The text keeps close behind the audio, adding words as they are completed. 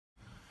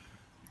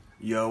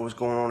Yo, what's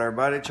going on,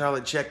 everybody?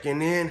 Charlie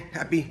checking in.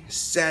 Happy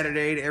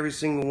Saturday to every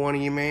single one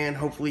of you, man.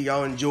 Hopefully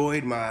y'all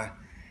enjoyed my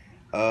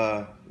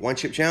one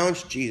chip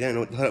challenge. Jeez, I didn't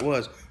know what the hell it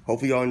was.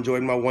 Hopefully y'all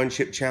enjoyed my one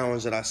chip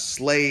challenge that I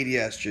slayed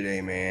yesterday,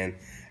 man.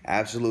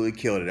 Absolutely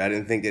killed it. I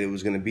didn't think that it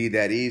was going to be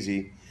that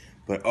easy.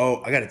 But,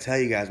 oh, I got to tell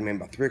you guys, man,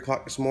 about 3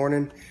 o'clock this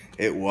morning,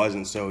 it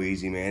wasn't so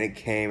easy, man. It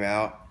came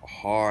out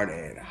hard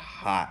and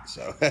hot.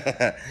 So,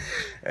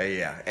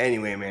 yeah.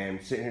 Anyway, man,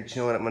 I'm sitting here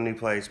chilling at my new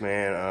place,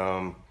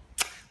 man.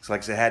 So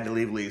like I said, I had to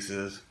leave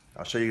Lisa's.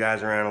 I'll show you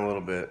guys around a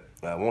little bit.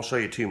 I won't show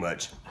you too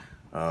much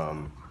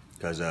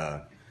because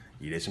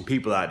there's some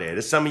people out there.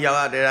 There's some of y'all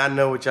out there, I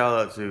know what y'all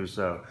up to.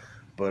 So,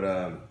 but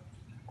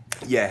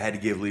yeah, I had to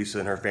give Lisa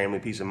and her family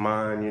peace of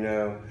mind, you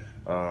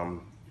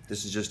know.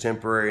 This is just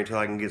temporary until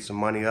I can get some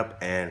money up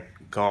and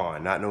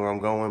gone. Not know where I'm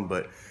going,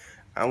 but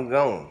I'm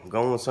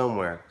going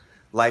somewhere.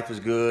 Life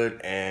is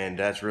good, and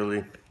that's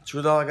really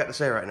all I got to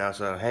say right now.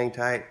 So hang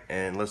tight,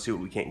 and let's see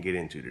what we can't get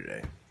into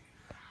today.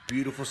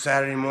 Beautiful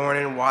Saturday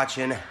morning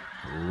watching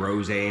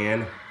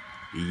Roseanne.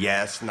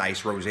 Yes,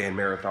 nice Roseanne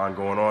marathon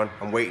going on.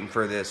 I'm waiting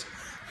for this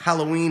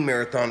Halloween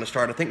marathon to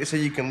start. I think they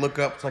said you can look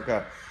up, it's like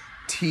a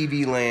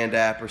TV Land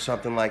app or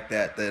something like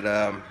that,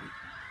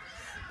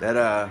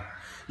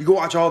 you can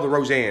watch all the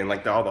Roseanne,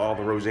 like all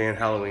the Roseanne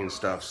Halloween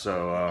stuff.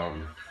 So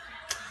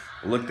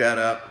look that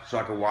up so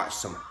I can watch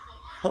some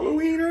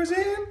Halloween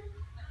Roseanne.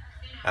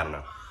 I don't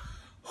know.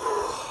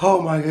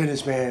 Oh my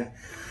goodness, man.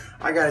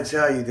 I gotta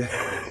tell you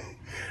that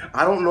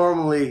I don't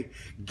normally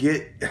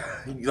get the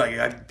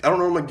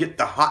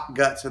hot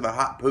guts or the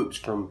hot poops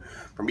from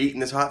eating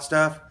this hot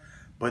stuff,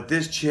 but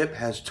this chip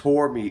has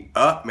tore me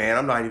up, man.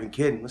 I'm not even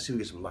kidding. Let's see if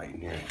we get some light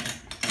in here.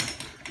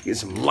 Get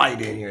some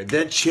light in here.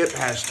 That chip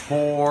has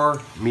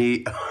tore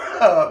me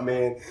up,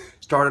 man.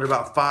 Started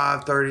about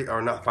 5:30,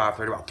 or not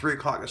 5:30, about 3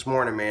 o'clock this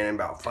morning, man, and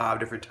about 5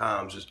 different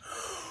times. Just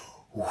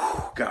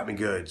got me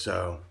good.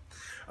 So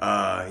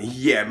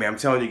yeah, man, I'm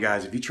telling you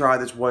guys, if you try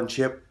this one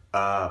chip,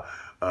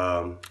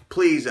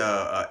 please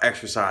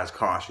exercise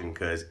caution,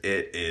 because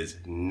it is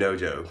no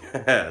joke.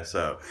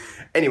 So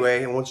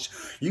anyway,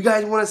 you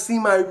guys want to see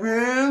my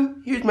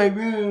room? Here's my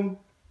room.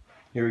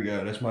 Here we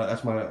go. That's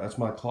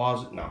my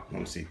closet. No, let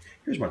me see.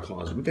 Here's my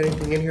closet. We got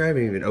anything in here? I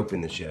haven't even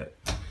opened this yet.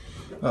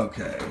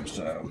 Okay,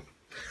 so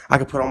I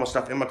can put all my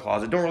stuff in my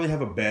closet. Don't really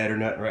have a bed or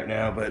nothing right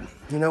now, but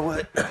you know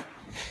what?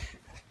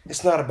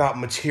 It's not about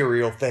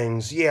material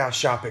things. Yeah, I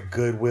shop at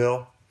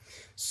Goodwill.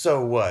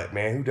 So what,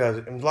 man? Who does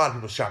it? A lot of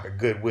people shop at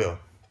Goodwill.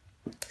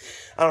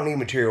 I don't need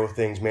material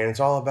things, man. It's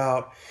all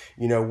about,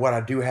 you know, what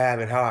I do have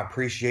and how I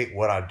appreciate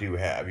what I do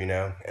have, you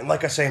know. And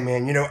like I say,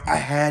 man, you know, I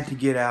had to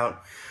get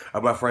out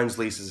of my friend's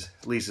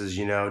Lisa's,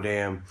 you know,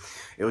 damn.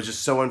 It was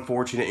just so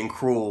unfortunate and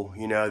cruel,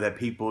 you know, that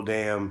people,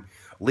 damn,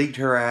 leaked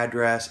her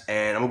address.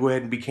 And I'm gonna go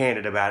ahead and be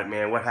candid about it,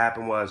 man. What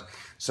happened was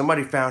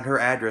somebody found her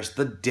address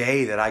the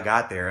day that I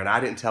got there, and I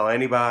didn't tell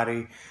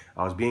anybody.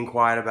 I was being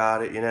quiet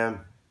about it, you know.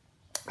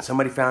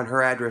 Somebody found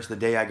her address the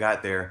day I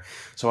got there.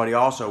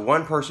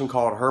 One person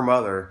called her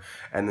mother,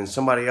 and then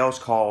somebody else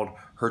called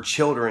her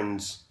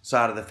children's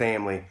side of the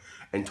family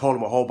and told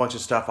them a whole bunch of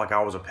stuff, like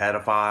I was a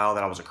pedophile,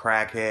 that I was a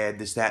crackhead,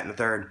 this, that, and the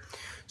third.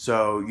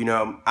 So, you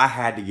know, I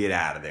had to get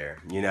out of there.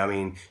 You know, I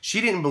mean,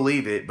 she didn't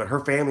believe it, but her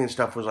family and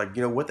stuff was like,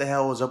 you know, what the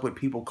hell was up with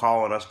people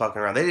calling us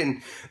fucking around?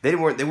 They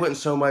weren't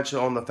so much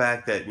on the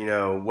fact that, you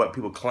know, what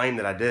people claimed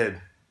that I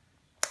did,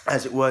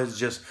 as it was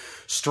just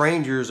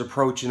strangers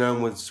approaching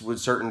them with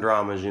certain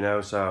dramas, you know.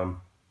 So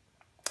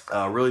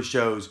really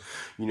shows,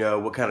 you know,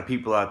 what kind of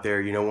people out there,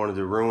 you know, wanted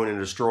to ruin and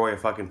destroy a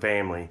fucking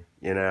family,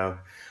 you know.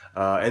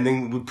 And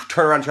then we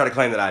turn around and try to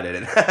claim that I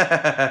did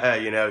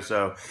it, you know.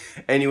 So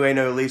anyway,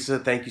 no, Lisa,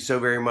 thank you so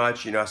very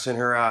much. You know, I sent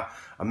her a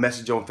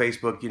message on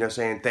Facebook, you know,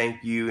 saying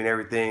thank you and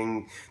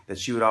everything, that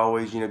she would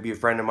always, you know, be a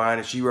friend of mine.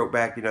 And she wrote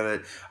back, you know,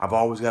 that I've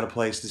always got a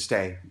place to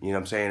stay. You know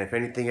what I'm saying? If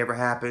anything ever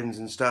happens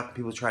and stuff,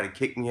 people try to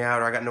kick me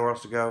out or I got nowhere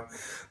else to go,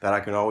 that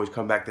I can always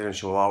come back there and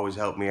she'll always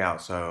help me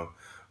out. So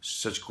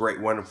such great,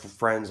 wonderful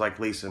friends like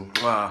Lisa.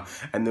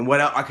 And then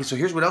what else? Okay, so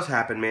here's what else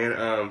happened,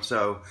 man.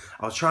 So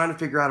I was trying to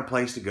figure out a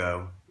place to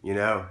go. You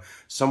know,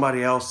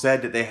 somebody else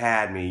said that they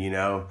had me, you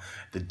know.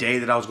 The day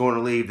that I was going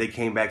to leave, they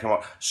came back and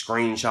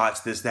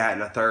screenshots, this, that,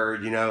 and the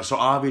third, you know. So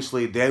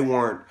obviously they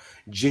weren't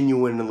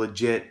genuine and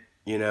legit,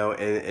 you know,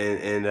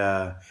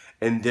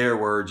 in their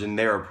words and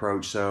their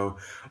approach. So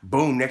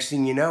boom, next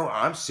thing you know,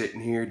 I'm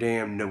sitting here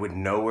damn with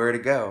nowhere to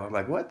go. I'm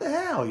like, what the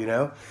hell, you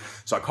know?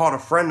 So I called a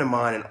friend of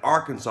mine in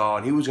Arkansas,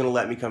 and he was going to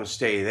let me come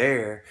stay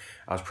there.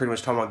 I was pretty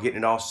much talking about getting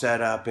it all set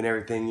up and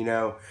everything, you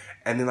know.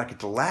 And then like at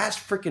the last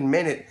freaking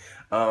minute,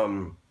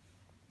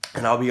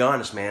 and I'll be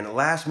honest, man, the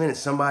last minute,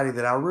 somebody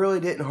that I really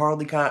didn't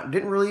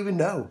really even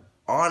know,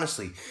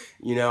 honestly.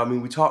 You know, I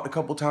mean, we talked a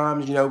couple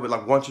times, you know, but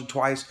like once or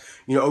twice,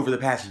 you know, over the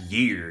past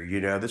year, you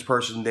know, this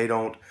person, they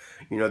don't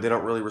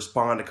really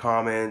respond to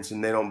comments,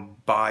 and they don't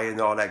buy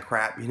into all that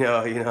crap, you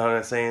know what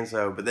I'm saying?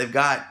 So, but they've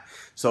got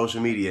social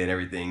media and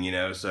everything, you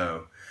know,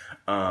 so,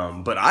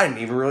 but I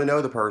didn't even really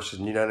know the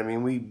person, you know what I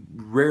mean? We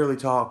rarely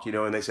talked, you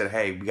know, and they said,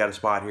 hey, we got a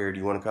spot here, do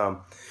you want to come?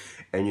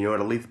 And you know,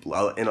 in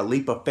a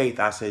leap of faith,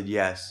 I said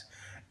yes.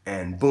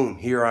 And boom,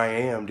 here I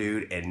am,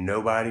 dude, and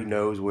nobody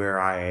knows where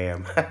I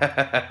am.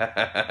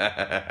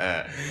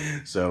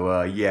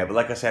 So, yeah, but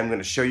like I said, I'm going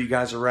to show you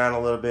guys around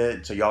a little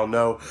bit so y'all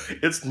know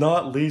it's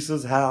not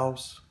Lisa's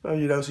house,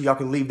 you know, so y'all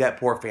can leave that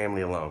poor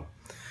family alone.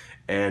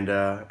 And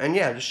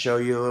yeah, just show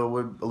you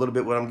a little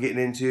bit what I'm getting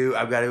into.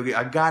 I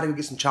gotta go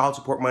get some child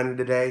support money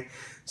today,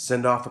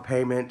 send off a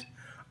payment,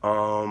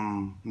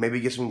 maybe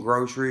get some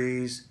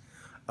groceries.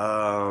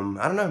 I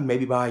don't know,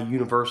 maybe buy a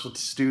Universal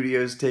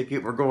Studios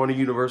ticket. We're going to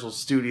Universal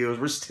Studios.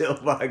 We're still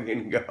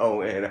fucking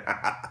going.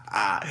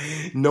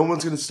 No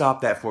one's going to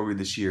stop that for me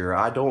this year.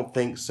 I don't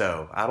think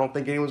so. I don't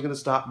think anyone's going to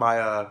stop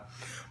my,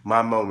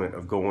 my moment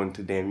of going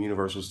to damn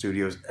Universal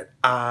Studios. And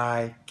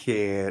I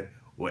can't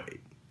wait.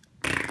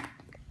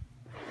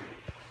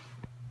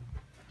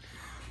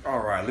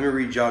 Alright, let me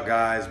read y'all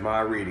guys my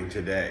reading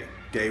today.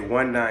 Day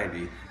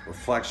 190,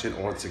 Reflection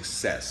on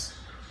Success.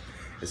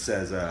 It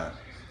says,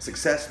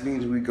 success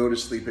means we go to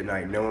sleep at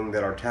night knowing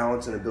that our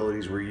talents and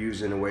abilities were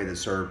used in a way that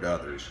served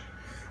others.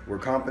 We're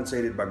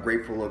compensated by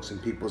grateful looks in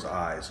people's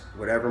eyes.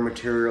 Whatever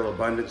material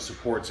abundance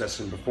supports us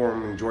in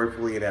performing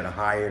joyfully and at a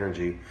high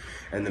energy,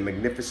 and the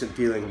magnificent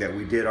feeling that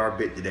we did our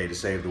bit today to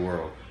save the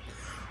world.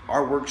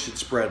 Our work should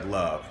spread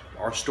love.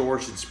 Our store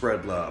should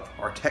spread love.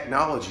 Our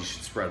technology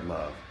should spread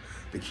love.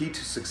 The key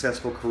to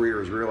successful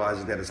career is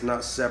realizing that it's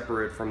not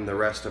separate from the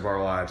rest of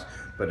our lives,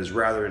 but is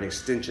rather an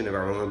extension of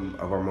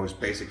our most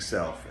basic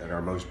self, and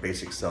our most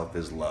basic self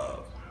is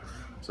love.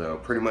 So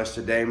pretty much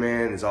today,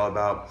 man, is all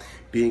about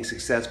being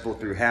successful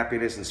through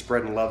happiness and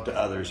spreading love to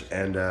others,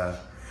 and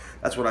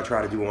that's what I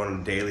try to do on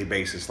a daily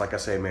basis. Like I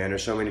say, man,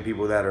 there's so many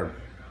people that are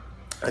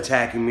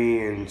attacking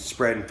me and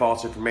spreading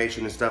false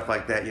information and stuff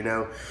like that, you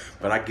know,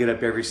 but I get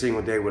up every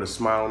single day with a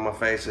smile on my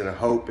face and a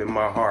hope in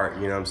my heart,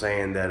 you know what I'm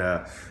saying,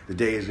 that the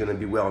day is going to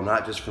be well,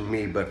 not just for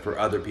me, but for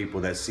other people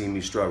that see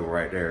me struggle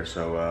right there.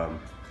 So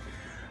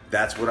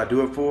that's what I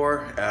do it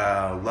for.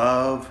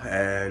 Love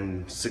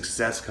and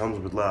success comes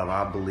with love.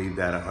 I believe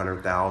that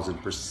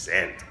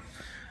 100,000%.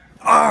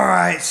 All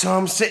right, so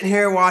I'm sitting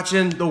here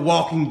watching The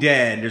Walking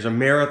Dead. There's a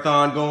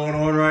marathon going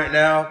on right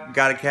now.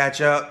 Got to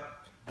catch up.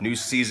 New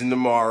season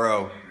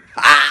tomorrow.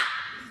 Ah!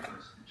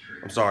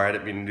 I'm sorry, I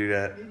didn't mean to do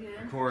that.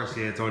 Of course,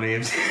 yeah, it's on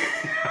AMC.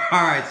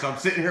 All right, so I'm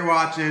sitting here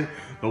watching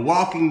The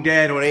Walking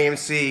Dead on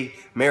AMC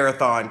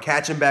marathon,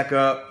 catching back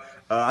up.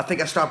 I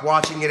think I stopped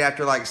watching it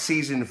after like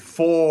season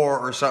 4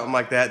 or something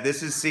like that.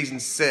 This is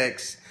season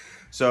 6,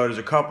 so there's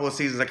a couple of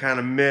seasons I kind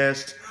of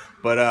missed.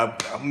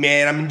 But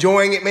man, I'm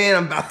enjoying it,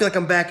 man. I feel like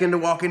I'm back into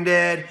Walking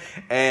Dead,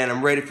 and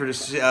I'm ready for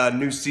this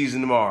new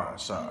season tomorrow.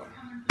 So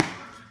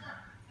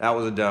that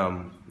was a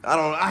dumb.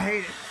 I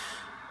hate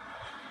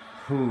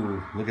it.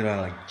 Ooh, look at that,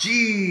 like,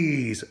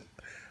 jeez.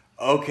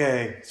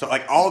 Okay, so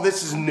like all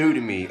this is new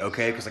to me,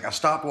 okay? Because like I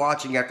stopped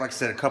watching after, like I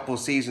said, a couple of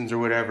seasons or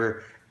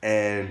whatever,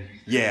 and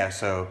yeah,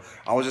 so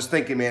I was just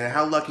thinking, man,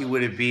 how lucky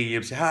would it be?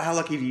 How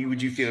lucky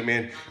would you feel,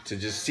 man, to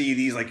just see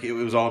these like it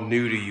was all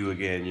new to you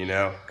again, you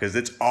know? Because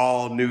it's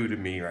all new to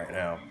me right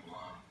now.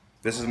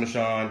 This is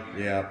Michonne,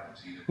 yeah.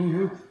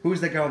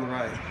 Who's that guy on the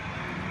right?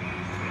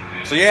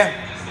 So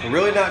yeah.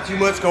 Really not too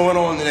much going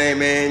on today,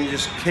 man. You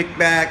just kick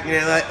back, you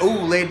know, like, ooh,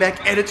 laid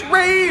back, and it's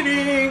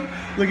raining.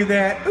 Look at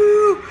that,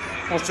 ooh.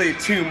 I won't say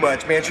too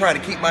much, man. Trying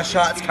to keep my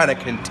shots kind of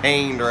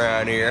contained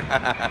around here.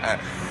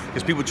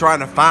 Because people trying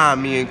to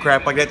find me and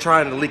crap like that,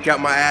 trying to leak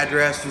out my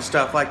address and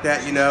stuff like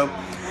that, you know.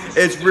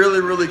 It's really,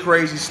 really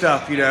crazy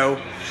stuff, you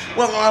know.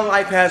 Well, my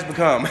life has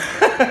become,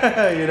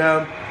 you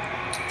know.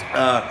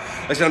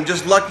 Like I said, I'm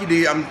just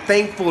lucky I'm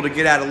thankful to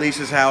get out of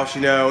Lisa's house,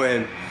 you know,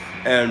 and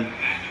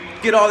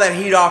get all that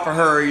heat off of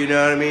her, you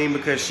know what I mean?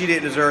 Because she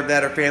didn't deserve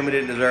that, her family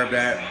didn't deserve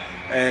that,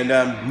 and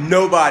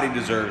nobody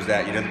deserves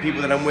that, you know? The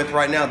people that I'm with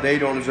right now, they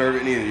don't deserve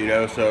it neither, you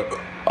know? So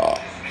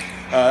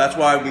that's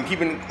why I've been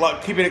keeping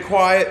it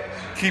quiet,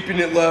 keeping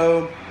it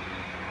low,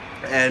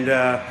 and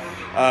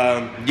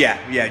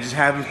yeah, just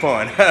having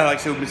fun. Like I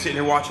said, we've been sitting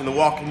here watching The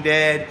Walking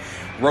Dead,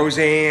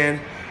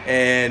 Roseanne,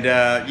 and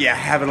yeah,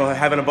 having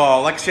a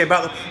ball. Like I say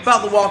about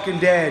The Walking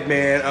Dead,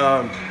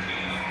 man.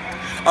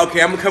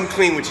 Okay, I'm gonna come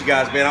clean with you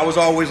guys, man. I was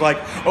always like,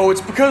 oh,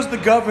 it's because of the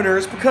governor.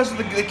 It's because of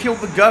they killed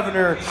the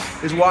governor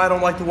is why I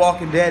don't like The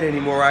Walking Dead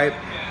anymore, right?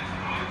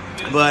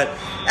 But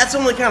that's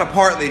only kind of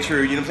partly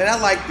true, you know what I'm saying? I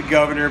like the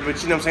governor,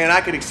 but you know what I'm saying?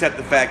 I could accept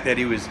the fact that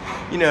he was,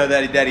 you know,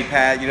 that he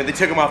passed, you know, they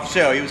took him off the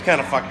show. He was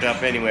kind of fucked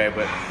up anyway,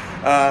 but,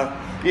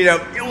 you know,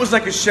 it was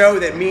like a show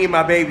that me and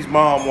my baby's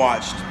mom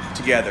watched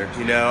together,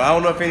 you know? I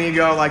don't know if any of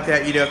y'all like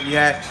that, you know, if you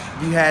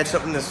had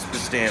something,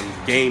 this damn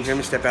game, let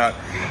me step out.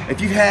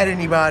 If you had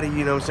anybody,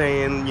 you know what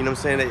I'm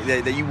saying,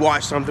 that you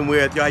watched something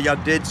with,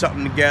 y'all did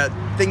something together,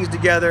 things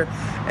together,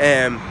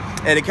 and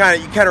it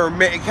kind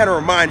of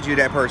reminded you of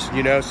that person,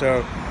 you know?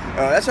 So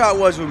that's how it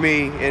was with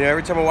me. And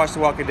every time I watched The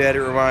Walking Dead,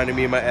 it reminded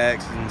me of my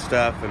ex and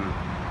stuff,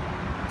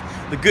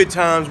 and the good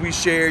times we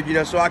shared, you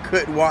know. So I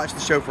couldn't watch the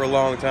show for a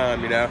long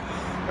time, you know.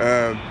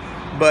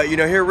 But you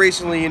know, here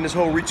recently in this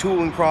whole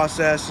retooling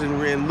process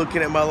and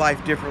looking at my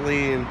life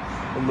differently, and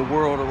in the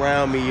world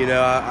around me. You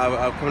know,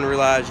 I've come to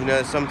realize, you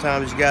know,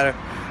 sometimes you gotta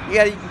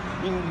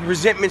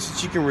resentments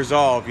that you can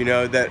resolve, you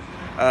know, that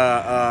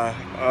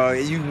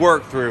you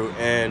work through,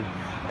 and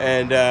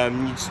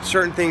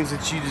certain things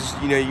that you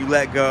just, you know, you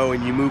let go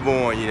and you move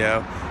on, you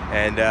know.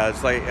 And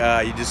it's like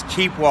you just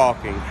keep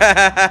walking.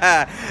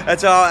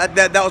 That's all.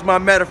 That was my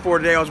metaphor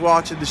today. I was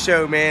watching the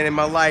show, man, in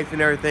my life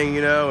and everything,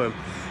 you know,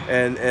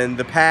 and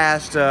the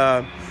past.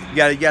 You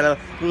gotta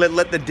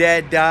let the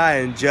dead die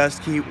and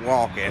just keep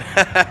walking.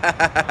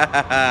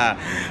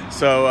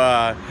 So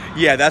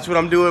yeah, that's what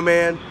I'm doing,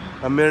 man.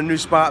 I'm in a new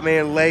spot,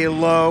 man.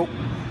 Laying low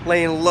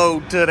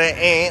to the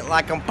end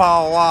like I'm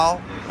Paul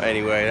Wall.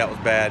 Anyway, that was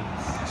bad.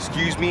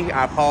 Excuse me.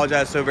 I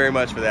apologize so very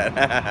much for that.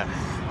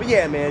 But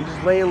yeah, man,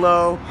 just laying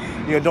low.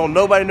 You know, don't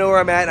nobody know where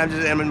I'm at.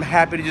 I'm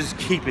happy to just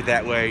keep it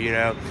that way, you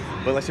know.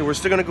 But like I said, we're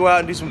still gonna go out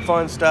and do some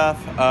fun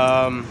stuff.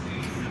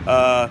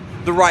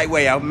 The right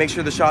way. I'll make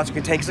sure the shots are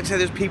contained. Cause like I said,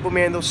 there's people,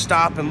 man, they'll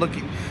stop and look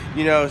at,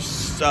 you know,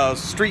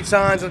 street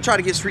signs. I'll try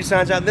to get street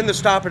signs out. And then they're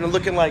stopping and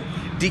looking like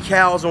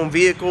decals on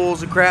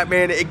vehicles and crap,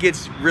 man. It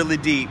gets really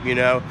deep, you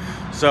know.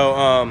 So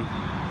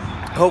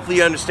hopefully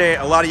you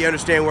understand. A lot of you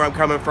understand where I'm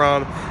coming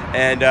from.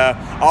 And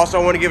also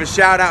I want to give a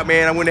shout out,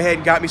 man. I went ahead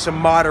and got me some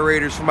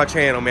moderators for my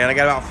channel, man. I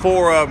got about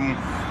 4 of them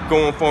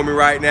going for me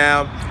right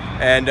now,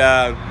 and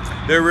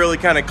they're really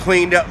kind of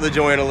cleaned up the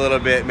joint a little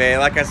bit, man.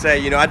 Like I say,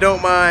 you know, I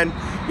don't mind,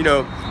 you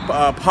know,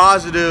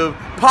 positive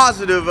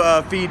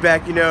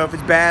feedback, you know, if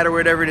it's bad or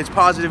whatever, and it's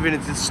positive and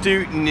it's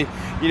astute and,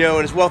 you know,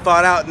 and it's well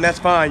thought out, and that's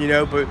fine, you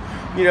know. But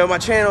you know, my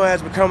channel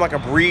has become like a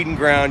breeding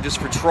ground just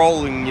for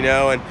trolling, you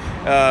know, and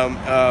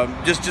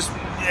it's just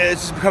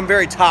become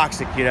very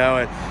toxic, you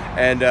know.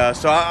 And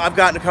so I've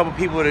gotten a couple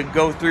people to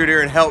go through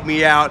there and help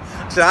me out.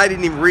 So I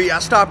didn't even read. I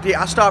stopped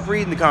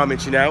reading the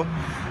comments, you know.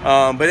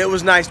 But it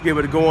was nice to be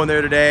able to go on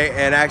there today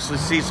and actually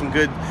see some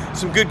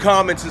good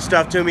comments and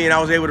stuff to me, and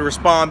I was able to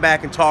respond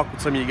back and talk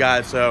with some of you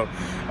guys. So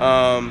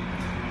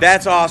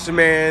that's awesome,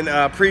 man.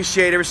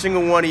 Appreciate every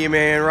single one of you,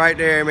 man. Right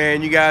there,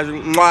 man. You guys are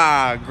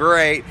mwah,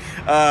 great.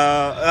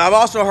 I've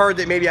also heard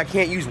that maybe I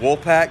can't use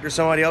Wolfpack or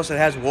somebody else that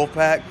has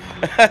Wolfpack.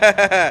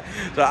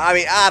 So I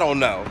mean, I don't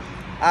know.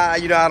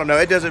 You know, I don't know.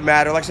 It doesn't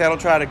matter. Like I said, I don't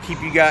try to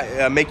keep you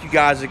guys, make you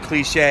guys a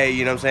cliche.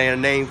 You know what I'm saying? A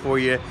name for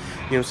you. You know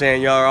what I'm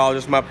saying? Y'all are all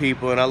just my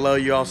people, and I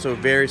love you all so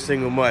very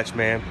single much,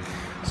 man.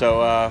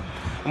 So I'm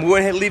going to go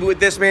ahead and leave it with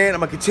this, man.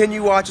 I'm going to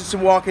continue watching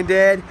some Walking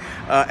Dead.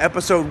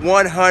 Episode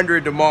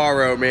 100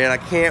 tomorrow, man. I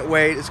can't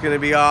wait. It's going to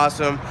be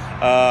awesome.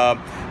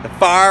 The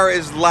fire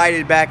is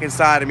lighted back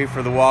inside of me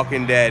for the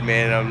Walking Dead,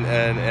 man.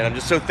 And I'm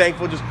just so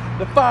thankful. Just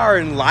the fire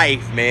in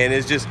life, man,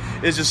 is just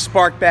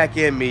sparked back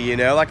in me, you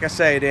know. Like I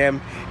say, damn,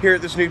 here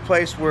at this new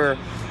place where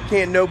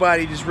can't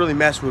nobody just really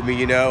mess with me,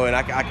 you know, and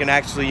I can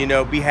actually, you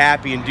know, be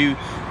happy and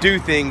do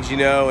things, you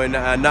know, and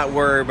not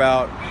worry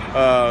about,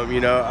 you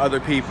know, other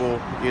people,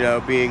 you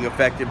know, being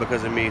affected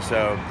because of me.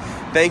 So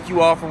thank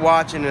you all for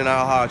watching, and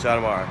I'll holler at y'all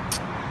tomorrow.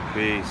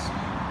 Peace.